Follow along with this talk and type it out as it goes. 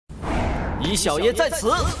李小爷在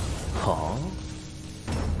此。好，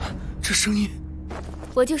这声音，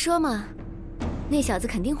我就说嘛，那小子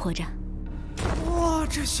肯定活着。哇，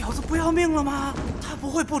这小子不要命了吗？他不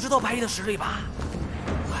会不知道白衣的实力吧？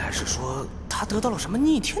还是说他得到了什么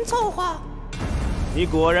逆天造化？你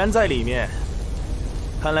果然在里面。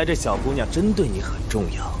看来这小姑娘真对你很重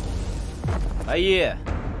要。白衣，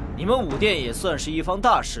你们武殿也算是一方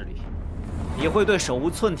大势力，你会对手无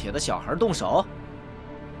寸铁的小孩动手？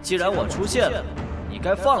既然我出现了，你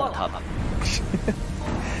该放了他吧。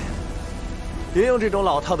别用这种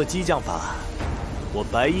老套的激将法，我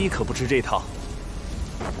白衣可不吃这套。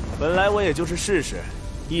本来我也就是试试，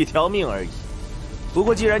一条命而已。不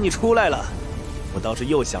过既然你出来了，我倒是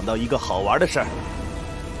又想到一个好玩的事儿。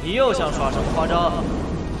你又想耍什么花招？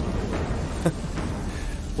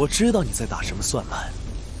我知道你在打什么算盘，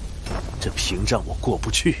这屏障我过不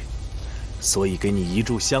去，所以给你1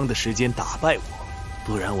炷香的时间打败我，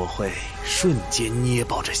不然我会瞬间捏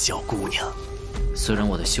爆这小姑娘。虽然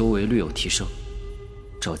我的修为略有提升，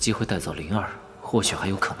找机会带走灵儿或许还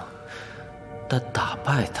有可能，但打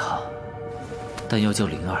败她，但要救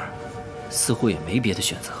灵儿，似乎也没别的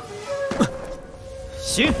选择。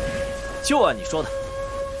行，就按你说的。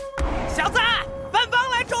小子，本帮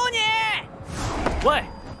来捉你！喂，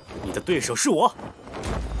你的对手是我。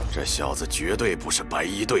这小子绝对不是白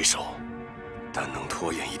衣对手，但能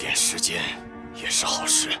拖延一点时间也是好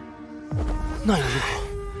事。那又如何？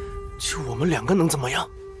就我们2个能怎么样？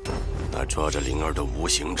那抓着灵儿的无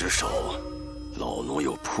形之手，老奴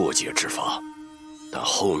有破解之法，但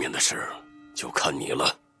后面的事就看你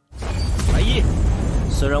了。白衣，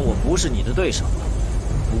虽然我不是你的对手，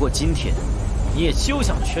不过今天你也休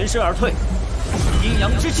想全身而退。阴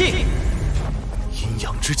阳之气，阴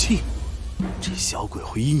阳之气，这小鬼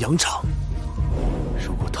会阴阳掌。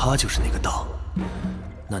如果他就是那个道，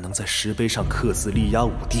那能在石碑上刻字力压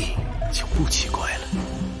武帝就不奇怪了。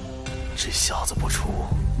这小子不出，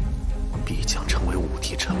必将成为武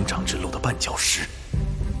帝成长之路的绊脚石。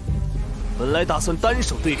本来打算单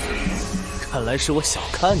手对付你，看来是我小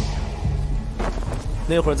看你了。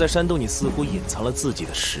那会儿在山洞，你似乎隐藏了自己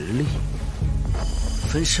的实力。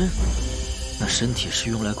分身，那身体是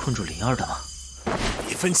用来困住灵儿的吗？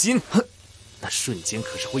别分心，那瞬间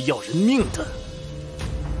可是会要人命的。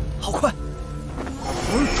好快！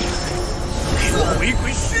给我回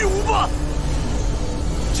归虚无吧！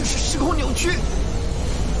这是时空扭曲，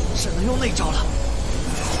只能用那招了。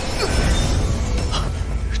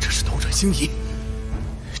这是斗转星移，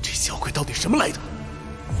这小鬼到底什么来的？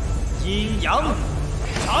阴阳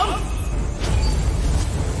掌！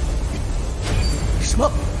什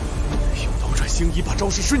么？用斗转星移把招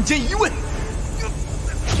式瞬间移位？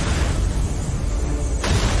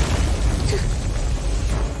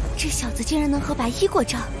这小子竟然能和白衣过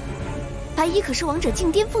招，白衣可是王者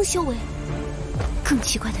境巅峰修为。更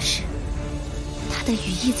奇怪的是，他的羽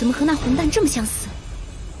翼怎么和那混蛋这么相似？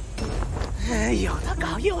有的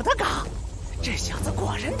搞，有的搞，这小子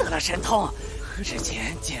果然得了神通，之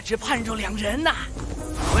前简直判若两人呐！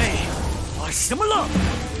喂，我什么了？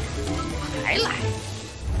还来！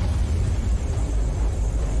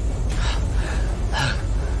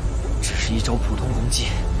只是一招普通攻击，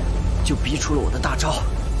就逼出了我的大招。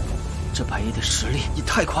这白衣的实力也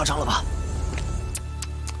太夸张了吧！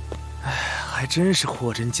还真是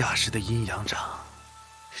货真价实的阴阳掌，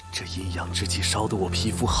这阴阳之气烧得我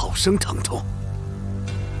皮肤好生疼痛。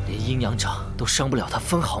连阴阳掌都伤不了他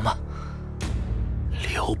分毫吗？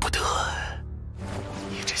留不得，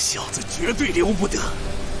你这小子绝对留不得！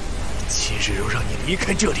今日若让你离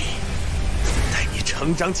开这里，待你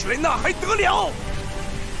成长起来那还得了？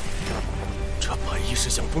这白衣是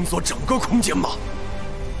想封锁整个空间吗？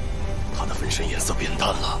他的分身颜色变淡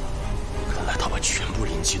了，看来他把全部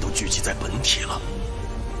灵气都聚集在本体了。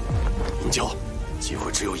银娇，机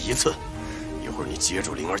会只有一次，一会儿你接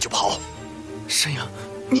住灵儿就跑。沈阳，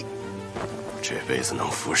你这辈子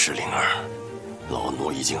能服侍灵儿，老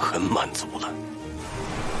奴已经很满足了。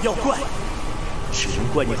妖怪，只能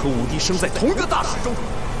怪你和武帝生在同一个大石中。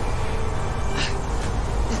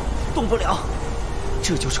动不了，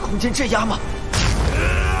这就是空间镇压吗？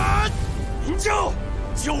银娇，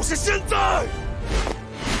就是现在！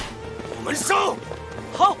我们上！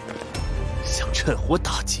好，想趁火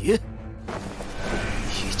打劫，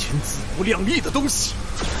一群自不量力的东西，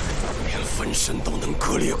连分身都能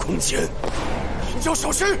割裂空间。银娇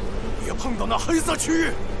小心，别碰到那黑色区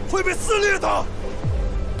域，会被撕裂的。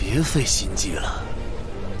别费心机了，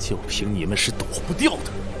就凭你们是躲不掉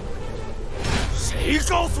的。谁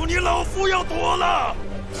告诉你老夫要躲了？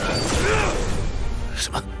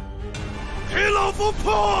什么？给老夫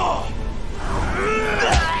破！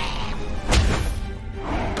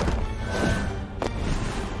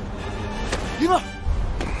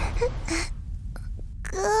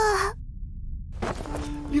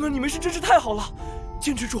太好了，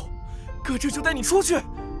坚持住，哥这就带你出去。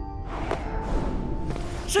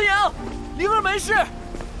申阳，灵儿没事，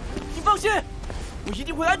你放心，我一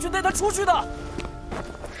定会安全带她出去的。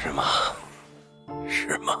是吗？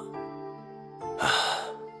是吗？啊，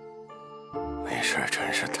没事，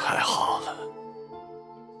真是太好了。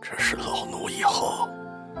只是老奴以后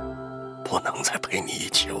不能再陪你一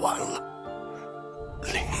起玩了。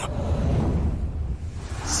灵儿，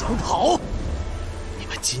想跑？你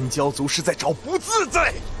们金蛟族是在找不自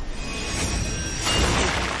在。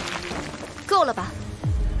够了吧？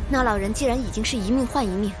那老人既然已经是一命换一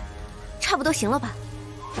命，差不多行了吧？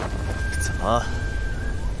怎么，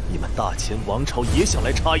你们大前王朝也想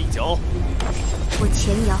来插一脚？我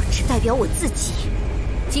前瑶只代表我自己。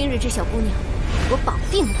今日这小姑娘，我保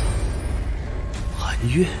定了。寒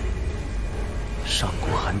月，上古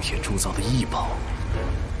寒铁铸造的异宝，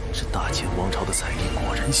这大前王朝的财力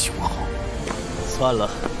果然雄厚。算了，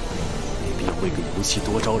没必要为个游戏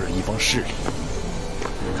多招惹一方势力。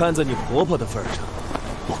看在你婆婆的份上，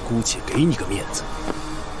我姑且给你个面子。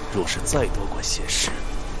若是再多管闲事，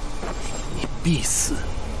你必死。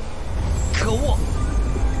可恶，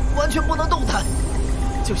完全不能动弹，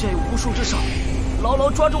就像有无数只手牢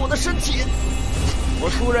牢抓住我的身体。我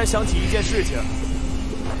突然想起一件事情，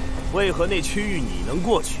为何那区域你能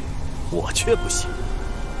过去，我却不行？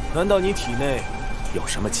难道你体内有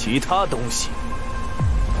什么其他东西？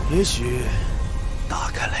也许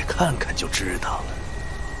打开来看看就知道了。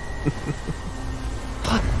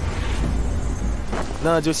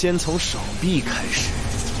那就先从手臂开始。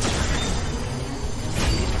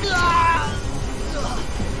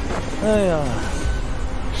哎呀，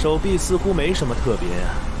手臂似乎没什么特别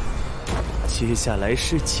啊。接下来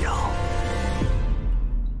是脚。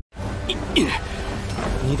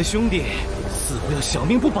你的兄弟似乎要小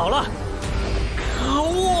命不保了。可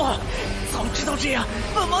恶！早知道这样，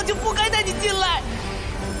本王就不该带你进来。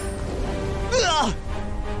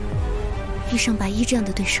遇上白衣这样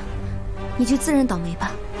的对手，你就自认倒霉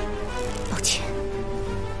吧。抱歉，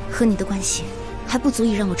和你的关系还不足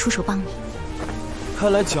以让我出手帮你。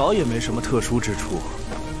看来脚也没什么特殊之处，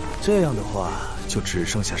这样的话就只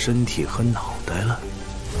剩下身体和脑袋了。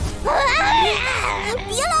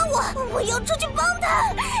别拦我，我要出去帮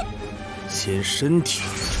他。先身体。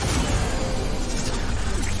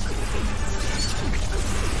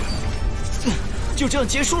就这样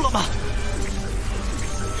结束了吗？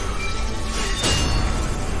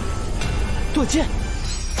断剑。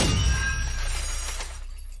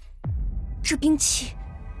这兵器，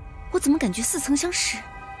我怎么感觉似曾相识？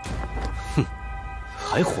哼，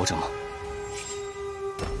还活着吗？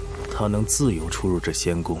他能自由出入这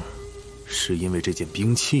仙宫，是因为这件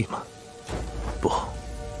兵器吗？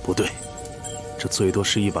不对，这最多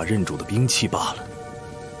是一把认主的兵器罢了。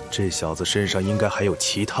这小子身上应该还有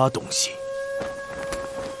其他东西。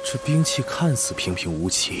这兵器看似平平无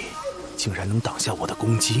奇，竟然能挡下我的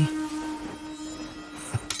攻击，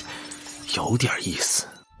有点意思。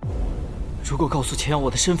如果告诉钱瑶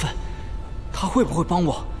我的身份，他会不会帮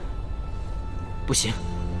我？不行，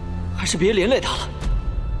还是别连累他了。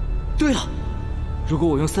对了，如果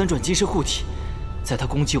我用3转金身护体，在他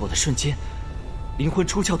攻击我的瞬间，灵魂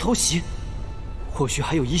出窍偷袭，或许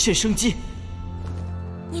还有一线生机。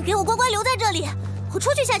你给我乖乖留在这里，我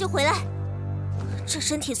出去下就回来。这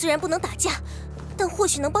身体虽然不能打架，但或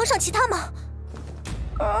许能帮上其他忙。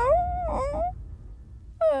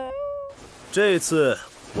这次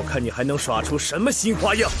我看你还能耍出什么新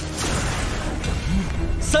花样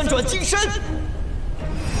！3转金身。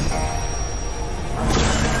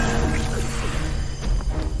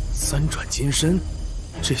3转金身，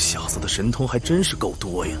这小子的神通还真是够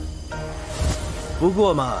多呀。不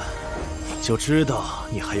过嘛，就知道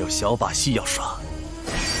你还有小把戏要耍。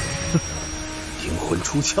哼，灵魂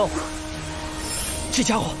出窍了。这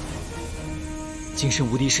家伙，金身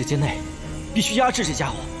无敌时间内必须压制这家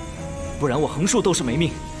伙，不然我横竖都是没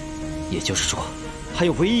命。也就是说，还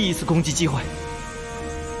有唯一一次攻击机会。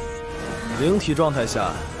灵体状态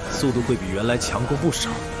下，速度会比原来强过不少。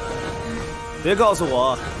别告诉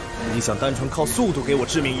我，你想单纯靠速度给我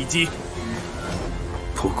致命一击。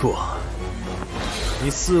不过，你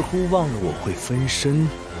似乎忘了我会分身，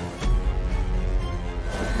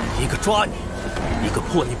一个抓你，一个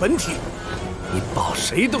破你本体，你保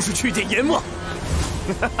谁都是去见阎王。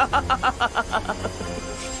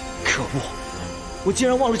可恶，我竟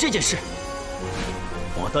然忘了这件事。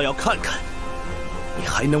我倒要看看，你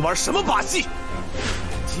还能玩什么把戏。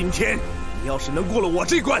今天你要是能过了我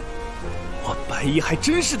这关，我白衣还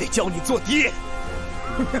真是得教你做爹。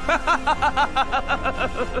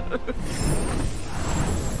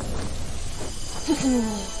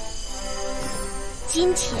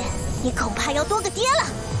今天你恐怕要多个爹了。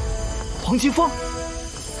黄金风，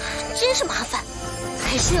真是麻烦，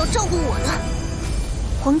还是要照顾我呢。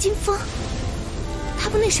黄金风，他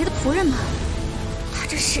不那谁的仆人吗？他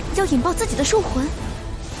这是要引爆自己的兽魂。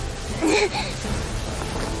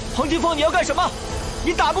黄金风，你要干什么？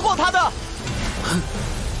你打不过他的。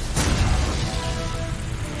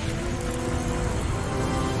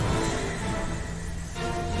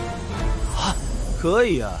可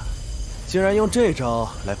以啊，竟然用这招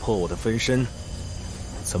来破我的分身，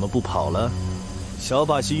怎么不跑了？小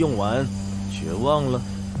把戏用完，绝望了？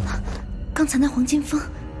刚才那黄金风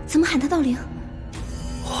怎么喊他到灵？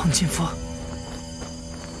黄金风，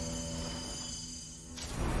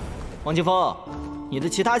黄金风，你的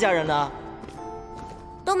其他家人呢？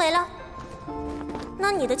都没了。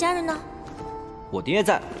那你的家人呢？我爹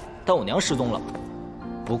在，但我娘失踪了。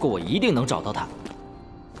不过我一定能找到她。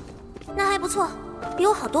那还不错，比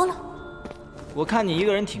我好多了。我看你一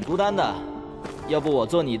个人挺孤单的，要不我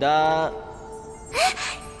做你的？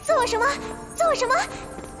做我什么？做我什么？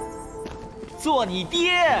做你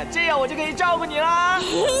爹，这样我就可以照顾你啦。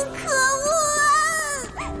可恶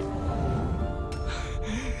啊！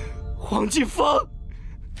黄金风，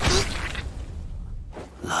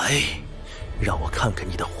来，让我看看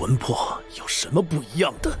你的魂魄有什么不一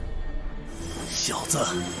样的。小子，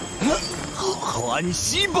好好安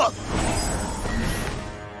息吧。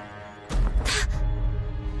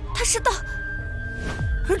他是道，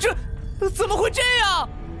这怎么会这样？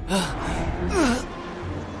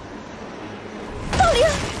道灵，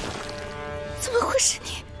怎么会是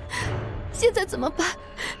你？现在怎么办？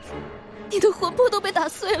你的魂魄都被打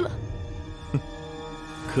碎了。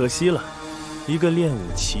可惜了，一个练武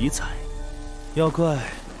奇才，要怪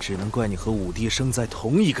只能怪你和武帝生在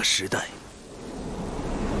同一个时代。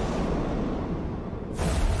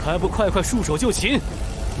还不快快束手就擒！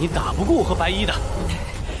你打不过我和白衣的。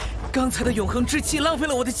刚才的永恒之气浪费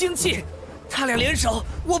了我的精气，他俩联手，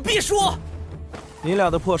我必输。你俩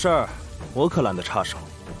的破事儿，我可懒得插手。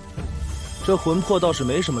这魂魄倒是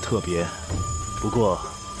没什么特别，不过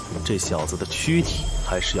这小子的躯体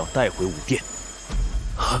还是要带回武殿。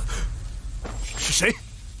啊！是谁？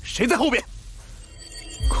谁在后边？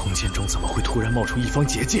空间中怎么会突然冒出一方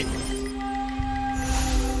结界？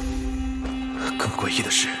更诡异的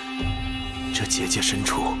是，这结界深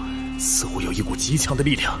处似乎有一股极强的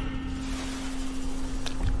力量。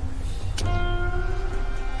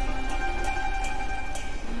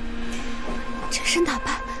这身打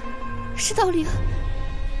扮是道灵，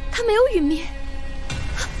他没有陨灭。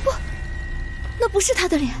不，那不是他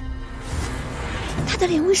的脸。他的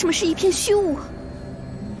脸为什么是一片虚无？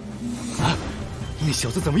啊！那小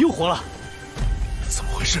子怎么又活了？怎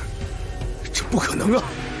么回事？这不可能啊！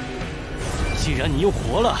既然你又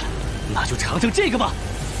活了，那就尝尝这个吧！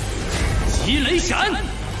极雷闪！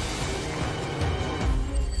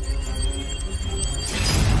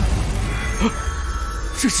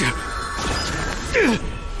这是……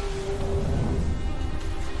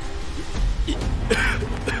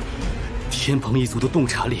天蓬一族的洞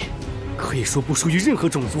察力，可以说不输于任何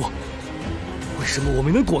种族。为什么我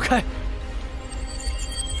没能躲开？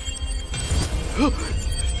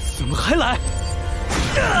怎么还来？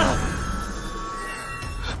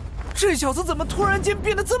这小子怎么突然间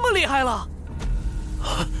变得这么厉害了？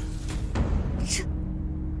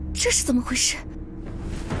这是怎么回事？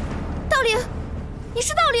道灵，你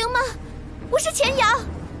是道灵吗？我是钱阳。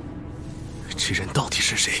这人到底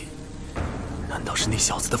是谁？难道是那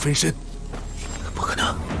小子的分身？不可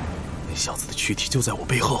能，那小子的躯体就在我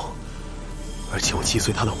背后，而且我击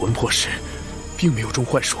碎他的魂魄时，并没有中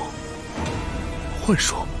幻术。幻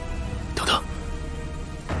术？等等，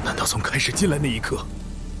难道从开始进来那一刻，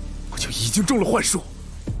我就已经中了幻术？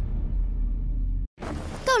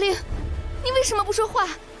道灵，你为什么不说话？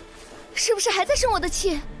是不是还在生我的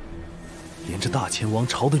气？连这大前王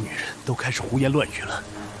朝的女人都开始胡言乱语了，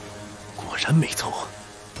果然没错。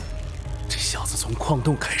这小子从矿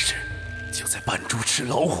洞开始，就在扮猪吃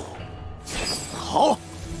老虎。好，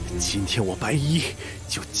今天我白衣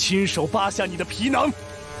就亲手扒下你的皮囊，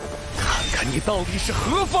看看你到底是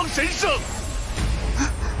何方神圣！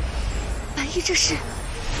白衣这是？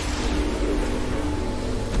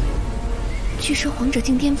据说皇者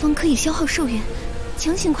境巅峰可以消耗寿元，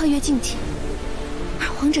强行跨越境界，而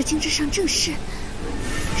皇者境之上正是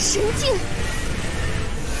神境。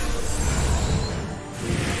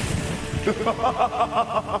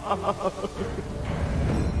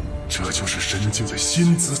这就是神境的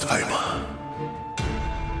新姿态吗？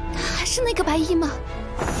他还是那个白衣吗？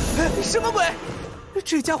什么鬼？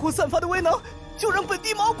这家伙散发的威能，就让本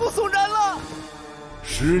地毛骨悚然了。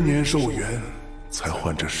10年寿元，才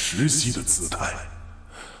换这10息的姿态，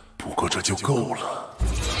不过这就够了。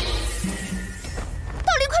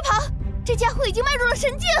道林，快跑！这家伙已经迈入了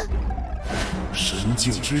神境。神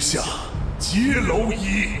境之下，皆蝼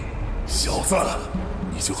蚁。小子，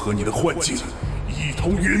你就和你的幻境一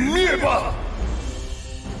同陨灭吧！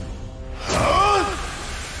啊！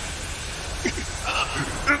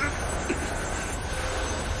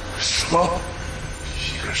什么？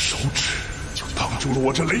一根手指就挡住了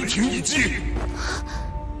我这雷霆一击？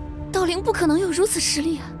道林不可能有如此实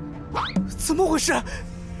力啊！怎么回事？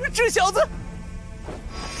这小子……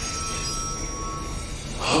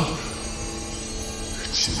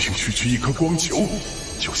仅凭区区一颗光球，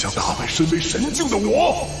就想打败身为神境的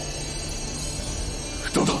我？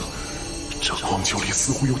等等，这光球里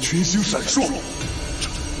似乎有群星闪烁，这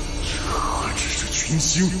何止是群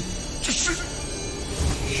星，这是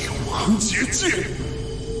永恒结界。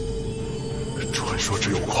传说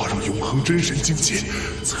只有跨入永恒真神境界，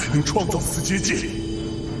才能创造此结界。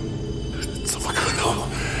怎么可能？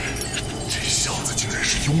这小子竟然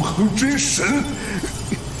是永恒真神！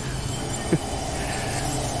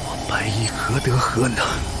我白衣何德何能，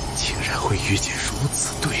竟然会遇见如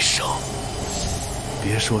此对手？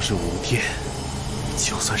别说是武殿，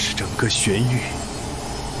就算是整个玄域，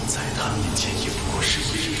在他面前也不过是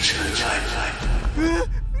一粒尘埃。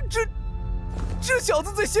这小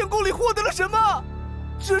子在仙宫里获得了什么？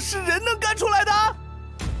这是人能干出来的？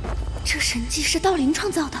这神迹是道林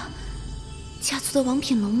创造的，家族的王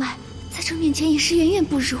品龙脉在这面前也是远远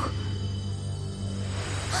不如。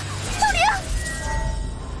道林！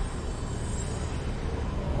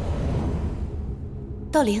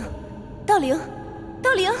道林！道林！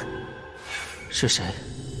道林！是谁？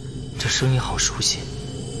这声音好熟悉。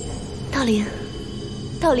道林！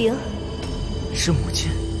道林！是母亲。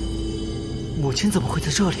母亲怎么会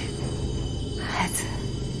在这里？孩子，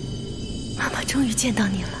妈妈终于见到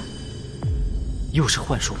你了。又是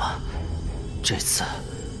幻术吗？这次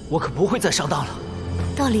我可不会再上当了。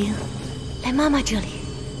道林，来妈妈这里，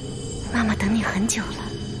妈妈等你很久了。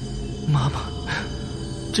妈妈，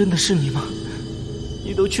真的是你吗？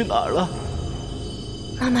你都去哪儿了？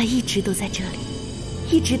妈妈一直都在这里，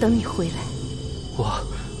一直等你回来。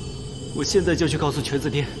我现在就去告诉瘸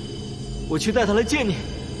子爹，我去带他来见你。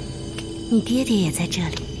你爹爹也在这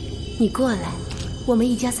里，你过来，我们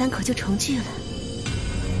一家三口就重聚了。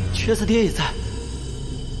瘸子爹也在。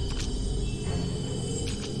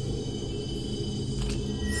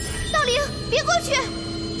道林，别过去！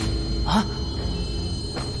啊！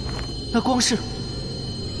那光是……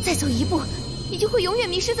再走一步，你就会永远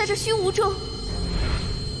迷失在这虚无中。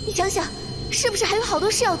你想想，是不是还有好多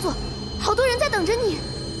事要做，好多人在等着你？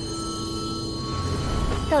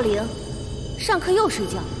道林，上课又睡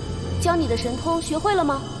觉。教你的神通学会了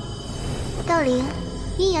吗？道林，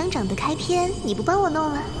阴阳掌的开篇你不帮我弄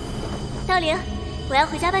了？道林，我要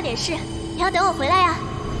回家办点事，你要等我回来呀。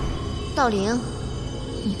道林，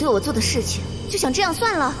你对我做的事情就想这样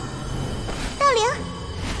算了？道林，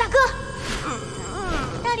大哥，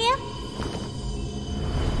道林，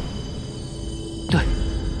对，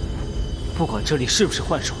不管这里是不是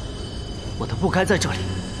幻术，我都不该在这里。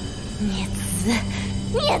孽子，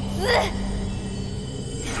孽子！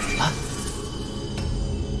啊！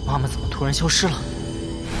妈妈怎么突然消失了？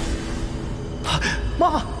啊！妈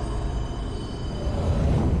妈！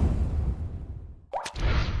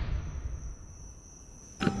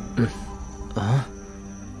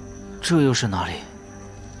这又是哪里？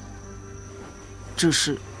这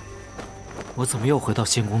是……我怎么又回到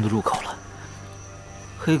仙宫的入口了？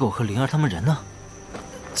黑狗和灵儿他们人呢？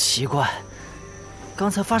奇怪，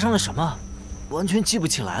刚才发生了什么？完全记不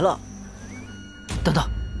起来了。等等，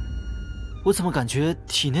我怎么感觉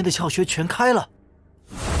体内的窍穴全开了？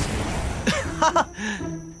哈哈，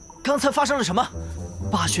刚才发生了什么？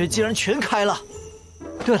八穴竟然全开了！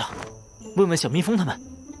对了，问问小蜜蜂他们。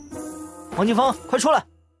王金峰，快出来，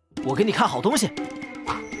我给你看好东西。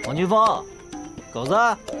王金峰，狗子，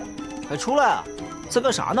快出来啊！在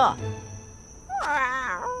干啥呢？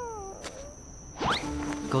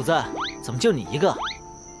狗子，怎么就你一个？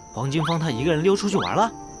王金峰他一个人溜出去玩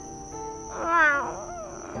了？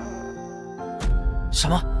什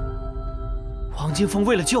么？王金峰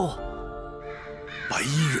为了救我，白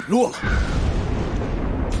衣陨落了？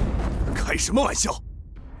开什么玩笑？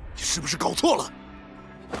你是不是搞错了？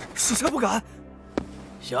属下不敢。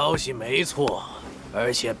消息没错，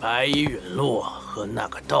而且白衣陨落和那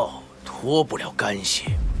个道脱不了干系。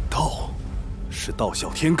道是道小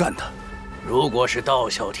天干的。如果是道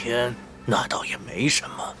小天，那倒也没什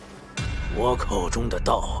么。我口中的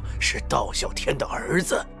道是道小天的儿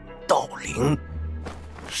子道灵。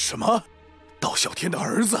什么？道小天的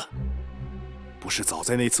儿子？不是早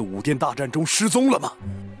在那次武殿大战中失踪了吗？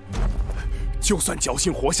就算侥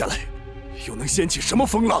幸活下来，又能掀起什么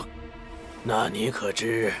风浪？那你可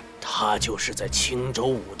知，他就是在青州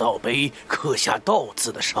武道碑刻下道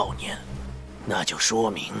字的少年，那就说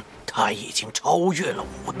明他已经超越了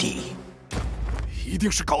武帝。一定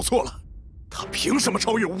是搞错了，他凭什么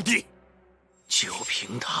超越武帝？就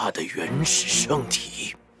凭他的原始圣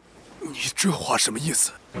体。你这话什么意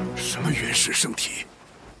思？什么原始圣体？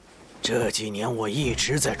这几年我一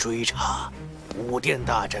直在追查武殿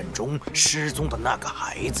大战中失踪的那个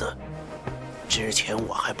孩子。之前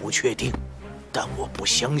我还不确定，但我不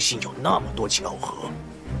相信有那么多巧合，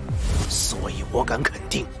所以我敢肯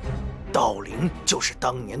定，道灵就是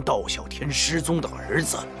当年道小天失踪的儿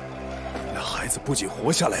子。那孩子不仅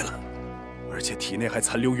活下来了，而且体内还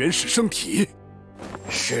残留原始圣体。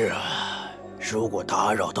是啊，如果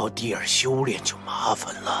打扰到弟儿修炼就麻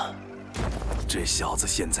烦了。这小子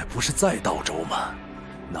现在不是在道州吗？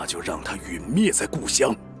那就让他陨灭在故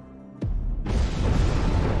乡。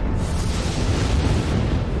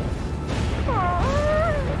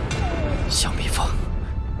小蜜蜂，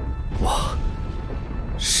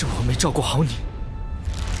是我没照顾好你。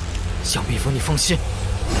小蜜蜂，你放心，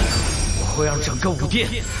我会让整个武殿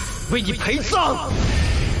为你陪葬。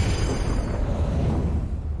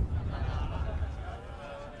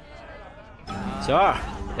小二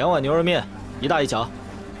，2碗牛肉面，1大1小。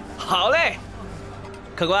好嘞，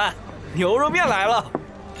客官，牛肉面来了。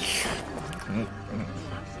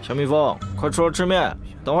小蜜蜂，快出来吃面，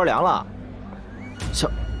等会儿凉了。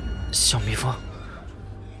小蜜蜂，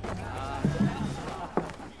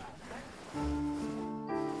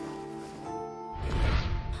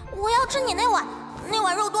我要吃你那碗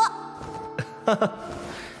肉多。哈哈，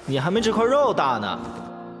你还没这块肉大呢。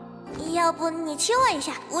要不你亲我一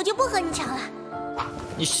下，我就不和你抢了。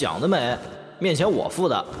你想得美，面钱我付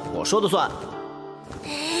的，我说的算。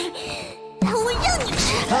我让你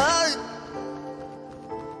吃！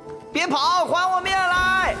别跑，还我面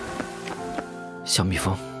来！小蜜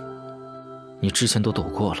蜂，你之前都躲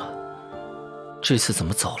过了，这次怎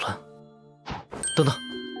么走了？等等，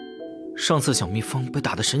上次小蜜蜂被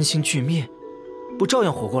打得神形俱灭，不照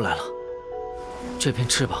样活过来了？这片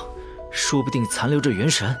翅膀说不定残留着元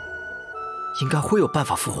神，应该会有办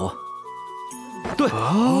法复活。对，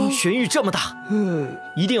玄域这么大，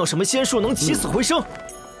一定有什么仙术能起死回生。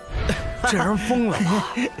这人疯了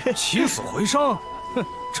吧？起死回生，哼，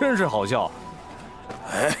真是好笑。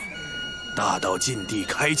哎，大道禁地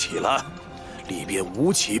开启了，里边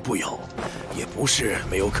无奇不有，也不是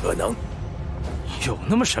没有可能。有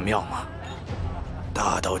那么神妙吗？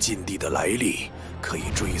大道禁地的来历可以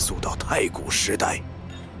追溯到太古时代，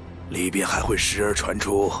里边还会时而传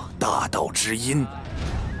出大道之音。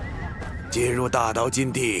进入大道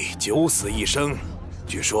禁地九死一生，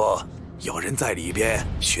据说有人在里边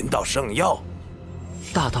寻到圣药。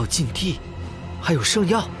大道禁地还有圣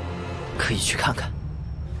药，可以去看看。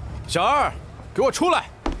小二，给我出来，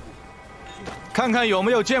看看有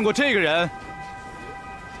没有见过这个人。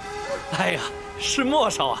哎呀，是莫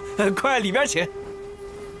少啊，快里边请。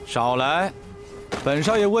少来，本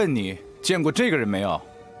少爷问你见过这个人没有？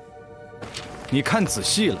你看仔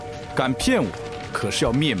细了，敢骗我，可是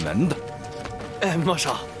要灭门的。哎，莫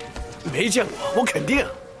少，没见过，我肯定。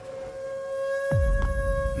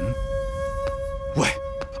喂，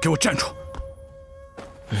给我站住！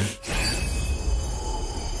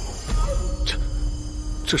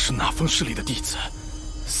这是哪方势力的弟子？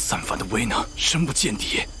散发的威能深不见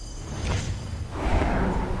底。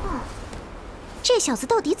这小子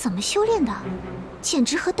到底怎么修炼的？简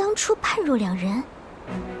直和当初判若两人。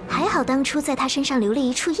还好当初在他身上留了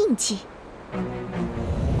一处印记。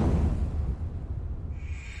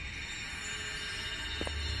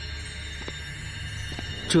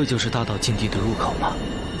这就是大道禁地的入口吗？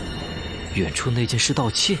远处那件是道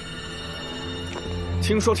器。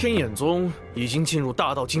听说天眼宗已经进入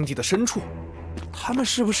大道禁地的深处，他们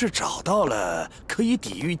是不是找到了可以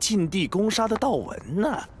抵御禁地攻杀的道纹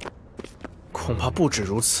呢？恐怕不止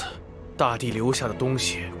如此，大帝留下的东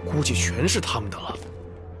西估计全是他们的了。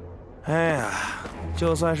哎呀，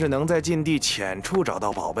就算是能在禁地浅处找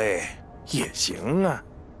到宝贝也行啊。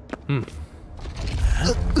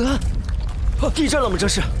地震了吗？这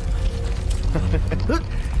是？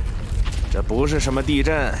这不是什么地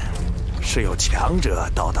震，是有强者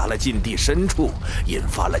到达了禁地深处，引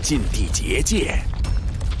发了禁地结界。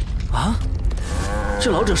啊！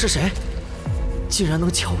这老者是谁？竟然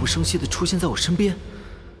能悄无声息地出现在我身边。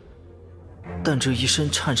但这一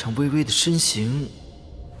身颤颤巍巍的身形，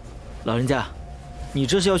老人家，你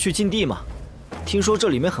这是要去禁地吗？听说这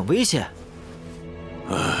里面很危险。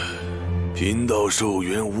贫道寿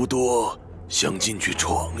元无多，想进去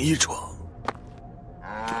闯一闯。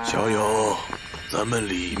小友，咱们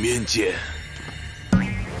里面见。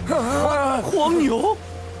黄牛，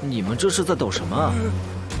你们这是在抖什么？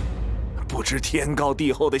不知天高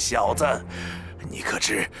地厚的小子，你可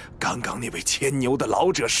知刚刚那位牵牛的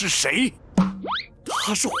老者是谁？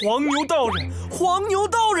他是黄牛道人，黄牛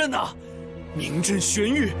道人呐！名震玄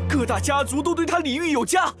域，各大家族都对他礼遇有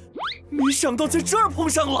加，没想到在这儿碰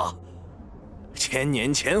上了。1000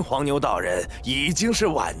年前，黄牛道人已经是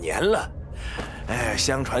晚年了。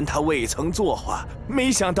相传他未曾作画，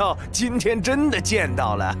没想到今天真的见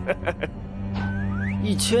到了。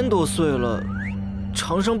1000多岁了，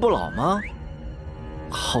长生不老吗？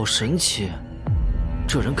好神奇，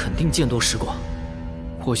这人肯定见多识广。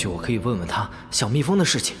或许我可以问问他小蜜蜂的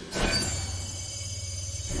事情。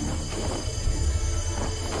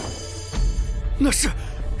那是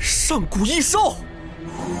上古异兽，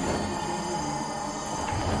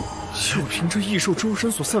就凭这异兽周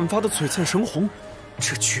身所散发的璀璨神虹，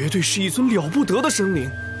这绝对是一尊了不得的生灵。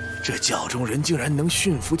这教中人竟然能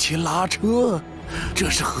驯服其拉车，这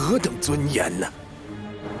是何等尊严呢？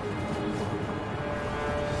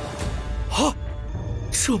啊，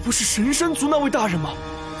这不是神山族那位大人吗？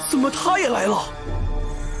怎么他也来了？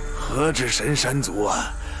何止神山族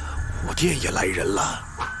啊，武殿也来人了。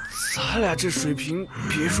咱俩这水平，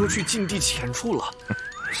别说去禁地浅处了，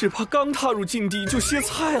只怕刚踏入禁地就歇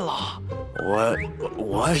菜了。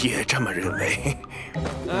我也这么认为。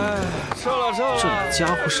哎，撤了。这俩家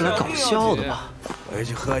伙是来搞笑的吧？回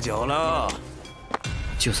去喝酒了。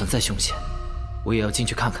就算再凶险，我也要进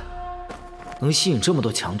去看看。能吸引这么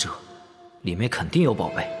多强者，里面肯定有宝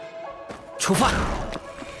贝。出发！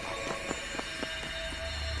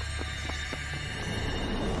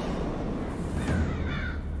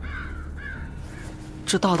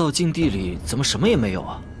这大道禁地里怎么什么也没有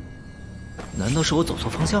啊？难道是我走错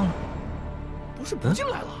方向了？不是不进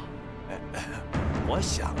来了？我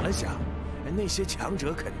想了想，那些强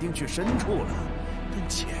者肯定去深处了，但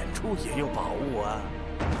浅处也有宝物啊。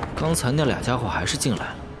刚才那俩家伙还是进来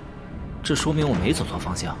了，这说明我没走错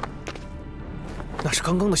方向。那是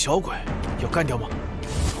刚刚的小鬼，要干掉吗？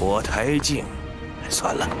脱胎镜，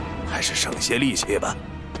算了，还是省些力气吧。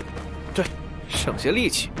对，省些力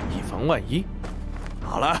气，以防万一。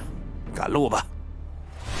好了，赶路吧。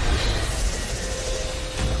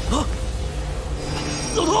啊！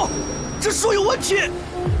老头，这树有问题！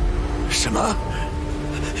什么？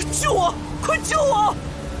救我！快救我！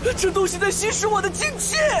这东西在吸食我的精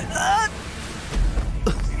气！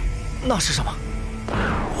那是什么？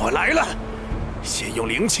我来了，先用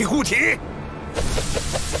灵气护体。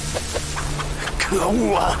可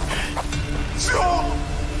恶啊！救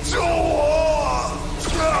我！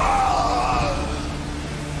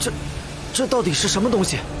这到底是什么东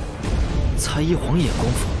西？才一晃眼功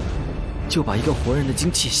夫，就把一个活人的精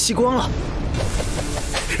气吸光了。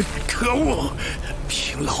可恶！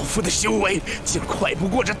凭老夫的修为，竟快不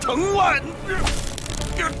过这藤蔓。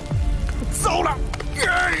糟了！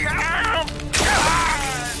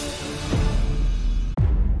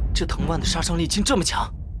这藤蔓的杀伤力竟这么强，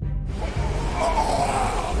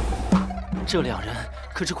这两人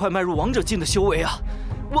可是快迈入王者境的修为啊！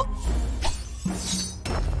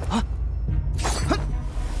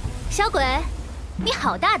小鬼，你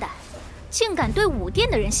好大胆，竟敢对武殿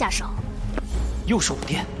的人下手！又是武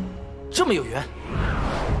殿，这么有缘。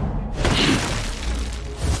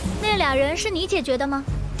那俩人是你解决的吗？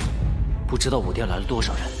不知道武殿来了多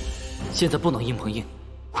少人，现在不能硬碰硬。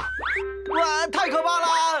哇，太可怕了！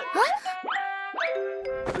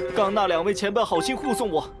刚那两位前辈好心护送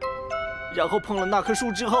我，然后碰了那棵树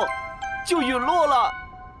之后，就陨落了。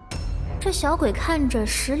这小鬼看着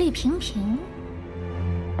实力平平。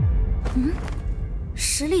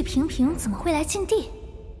实力平平怎么会来禁地？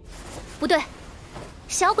不对，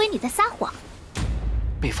小鬼你在撒谎！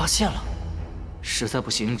被发现了，实在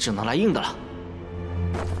不行只能来硬的了。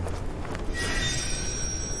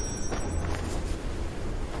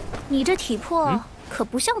你这体魄可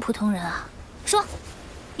不像普通人啊！说，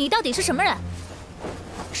你到底是什么人？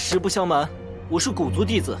实不相瞒，我是古族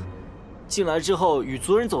弟子，进来之后与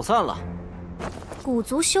族人走散了。古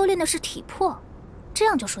族修炼的是体魄，这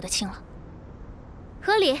样就说得清了。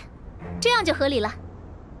合理，这样就合理了。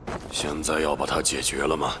现在要把它解决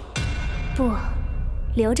了吗？不，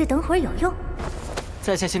留着等会儿有用。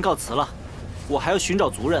在下先告辞了，我还要寻找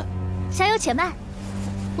族人。小友且慢，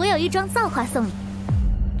我有一桩造化送你。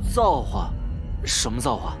造化？什么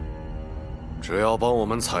造化？只要帮我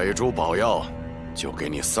们采一株宝药，就给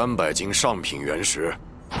你300斤上品原石。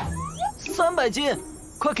300斤，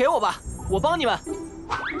快给我吧，我帮你们。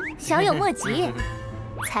小友莫急，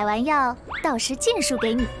采完药到时尽数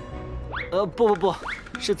给你。不，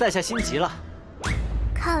是在下心急了。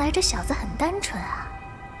看来这小子很单纯啊，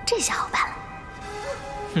这下好办了。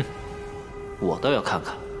哼，我倒要看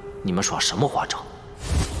看你们耍什么花招。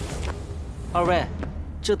二位，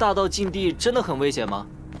这大道禁地真的很危险吗？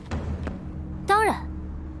当然，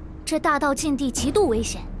这大道禁地极度危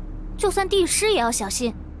险，就算帝师也要小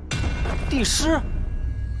心。帝师？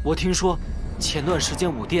我听说，前段时间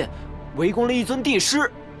武殿围攻了一尊帝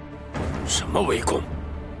师。什么围攻？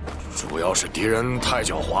主要是敌人太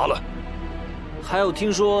狡猾了。还有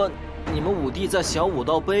听说，你们武帝在小武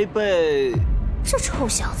道碑被……这臭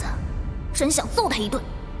小子，真想揍他一顿。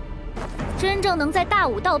真正能在大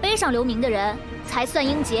武道碑上留名的人，才算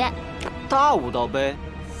英杰。大武道碑？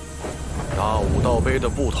大武道碑的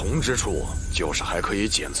不同之处，就是还可以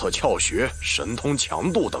检测窍穴、神通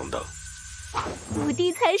强度等等。武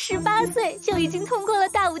帝才18岁就已经通过了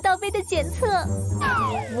大武道碑的检测。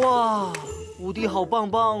哇，武帝好棒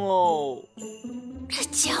棒哦！这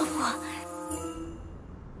家伙。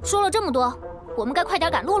说了这么多，我们该快点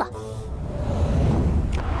赶路了。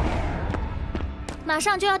马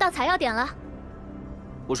上就要到采药点了。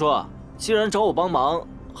我说，既然找我帮忙，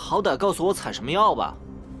好歹告诉我采什么药吧。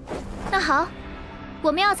那好，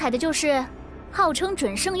我们要采的就是号称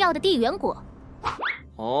准圣药的地缘果。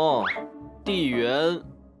哦，地缘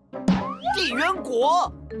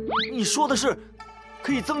果？你说的是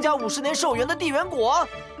可以增加50年寿元的地缘果？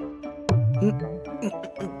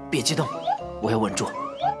别激动，我要稳住。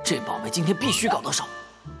这宝贝今天必须搞到手。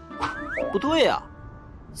不对呀，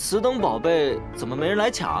此等宝贝怎么没人来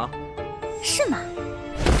抢？是吗？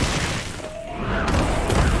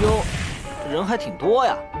哟，人还挺多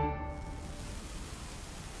呀。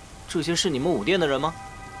这些是你们武殿的人吗？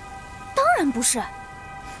当然不是，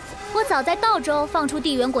我早在道州放出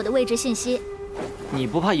地缘果的位置信息。你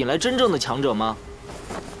不怕引来真正的强者吗？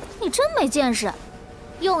你真没见识，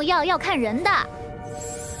用药要看人的。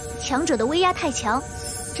强者的威压太强，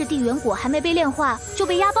这地缘果还没被炼化就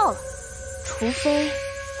被压爆了。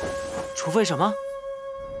除非什么？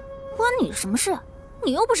关你什么事？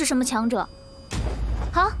你又不是什么强者。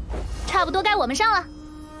好，差不多该我们上了。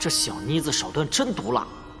这小妮子手段真毒辣。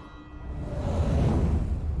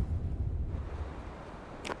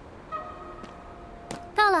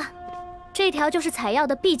到了，这条就是采药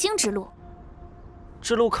的必经之路。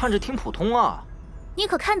这路看着挺普通啊。你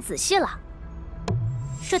可看仔细了，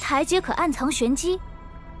这台阶可暗藏玄机，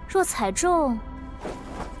若踩中，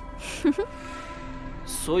哼哼。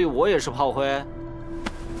所以我也是炮灰。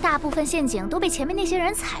大部分陷阱都被前面那些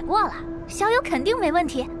人踩过了，小友肯定没问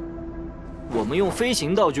题。我们用飞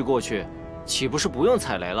行道具过去，岂不是不用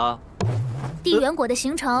踩雷了？地缘果的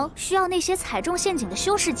形成需要那些踩中陷阱的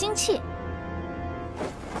修饰精气。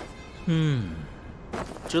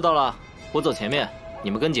知道了，我走前面，你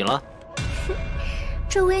们跟紧了。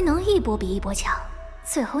这威能一波比一波强，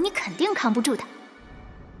最后你肯定扛不住的。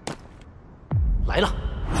来了。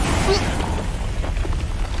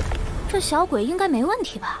这小鬼应该没问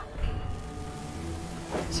题吧？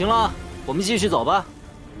行了，我们继续走吧。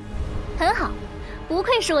很好，不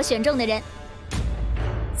愧是我选中的人。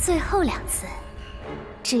最后2次，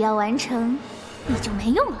只要完成，你就没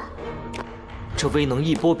用了。这威能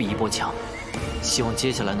一波比一波强，希望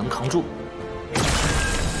接下来能扛住。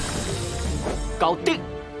搞定！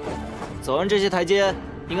走完这些台阶，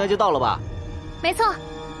应该就到了吧？没错，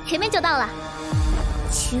前面就到了。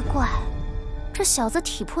奇怪。这小子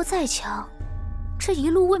体魄再强，这一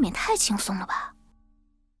路未免太轻松了吧？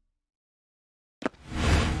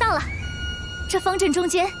到了，这方阵中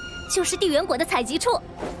间就是地缘果的采集处。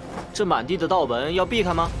这满地的道纹要避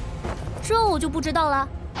开吗？这我就不知道了，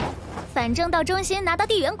反正到中心拿到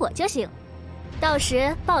地缘果就行，到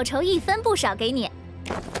时报酬1分不少给你。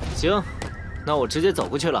行，那我直接走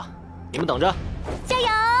过去了，你们等着。加油！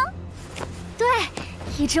对，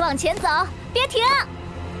一直往前走，别停。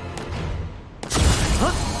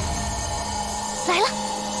来了！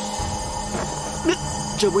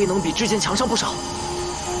这威能比之前强上不少，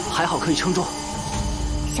还好可以撑住。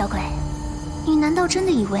小鬼，你难道真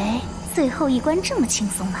的以为最后一关这么轻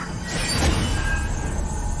松吗？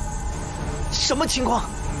什么情况？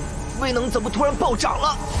威能怎么突然暴涨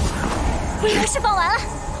了？威能释放完了，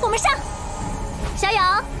我们上。小友，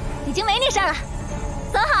已经没你事了，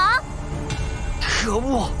走好。可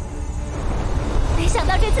恶！没想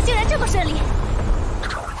到这次竟然这么顺利。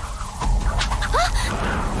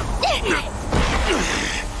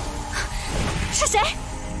是谁？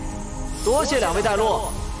多谢2位带路。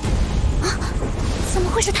怎么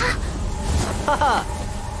会是他？哈哈，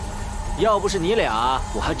要不是你俩，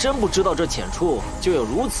我还真不知道这浅处就有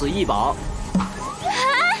如此异宝。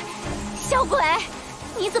小鬼，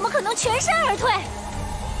你怎么可能全身而退？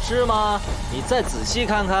是吗？你再仔细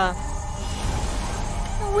看看。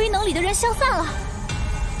那威能里的人消散了。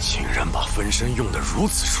竟然把分身用得如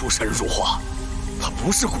此出神入化，他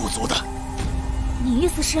不是故族的。你意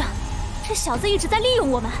思是，这小子一直在利用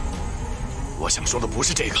我们？我想说的不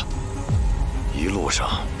是这个。一路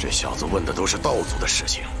上，这小子问的都是道族的事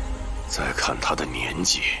情。再看他的年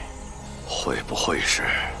纪，会不会是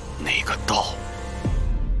那个道？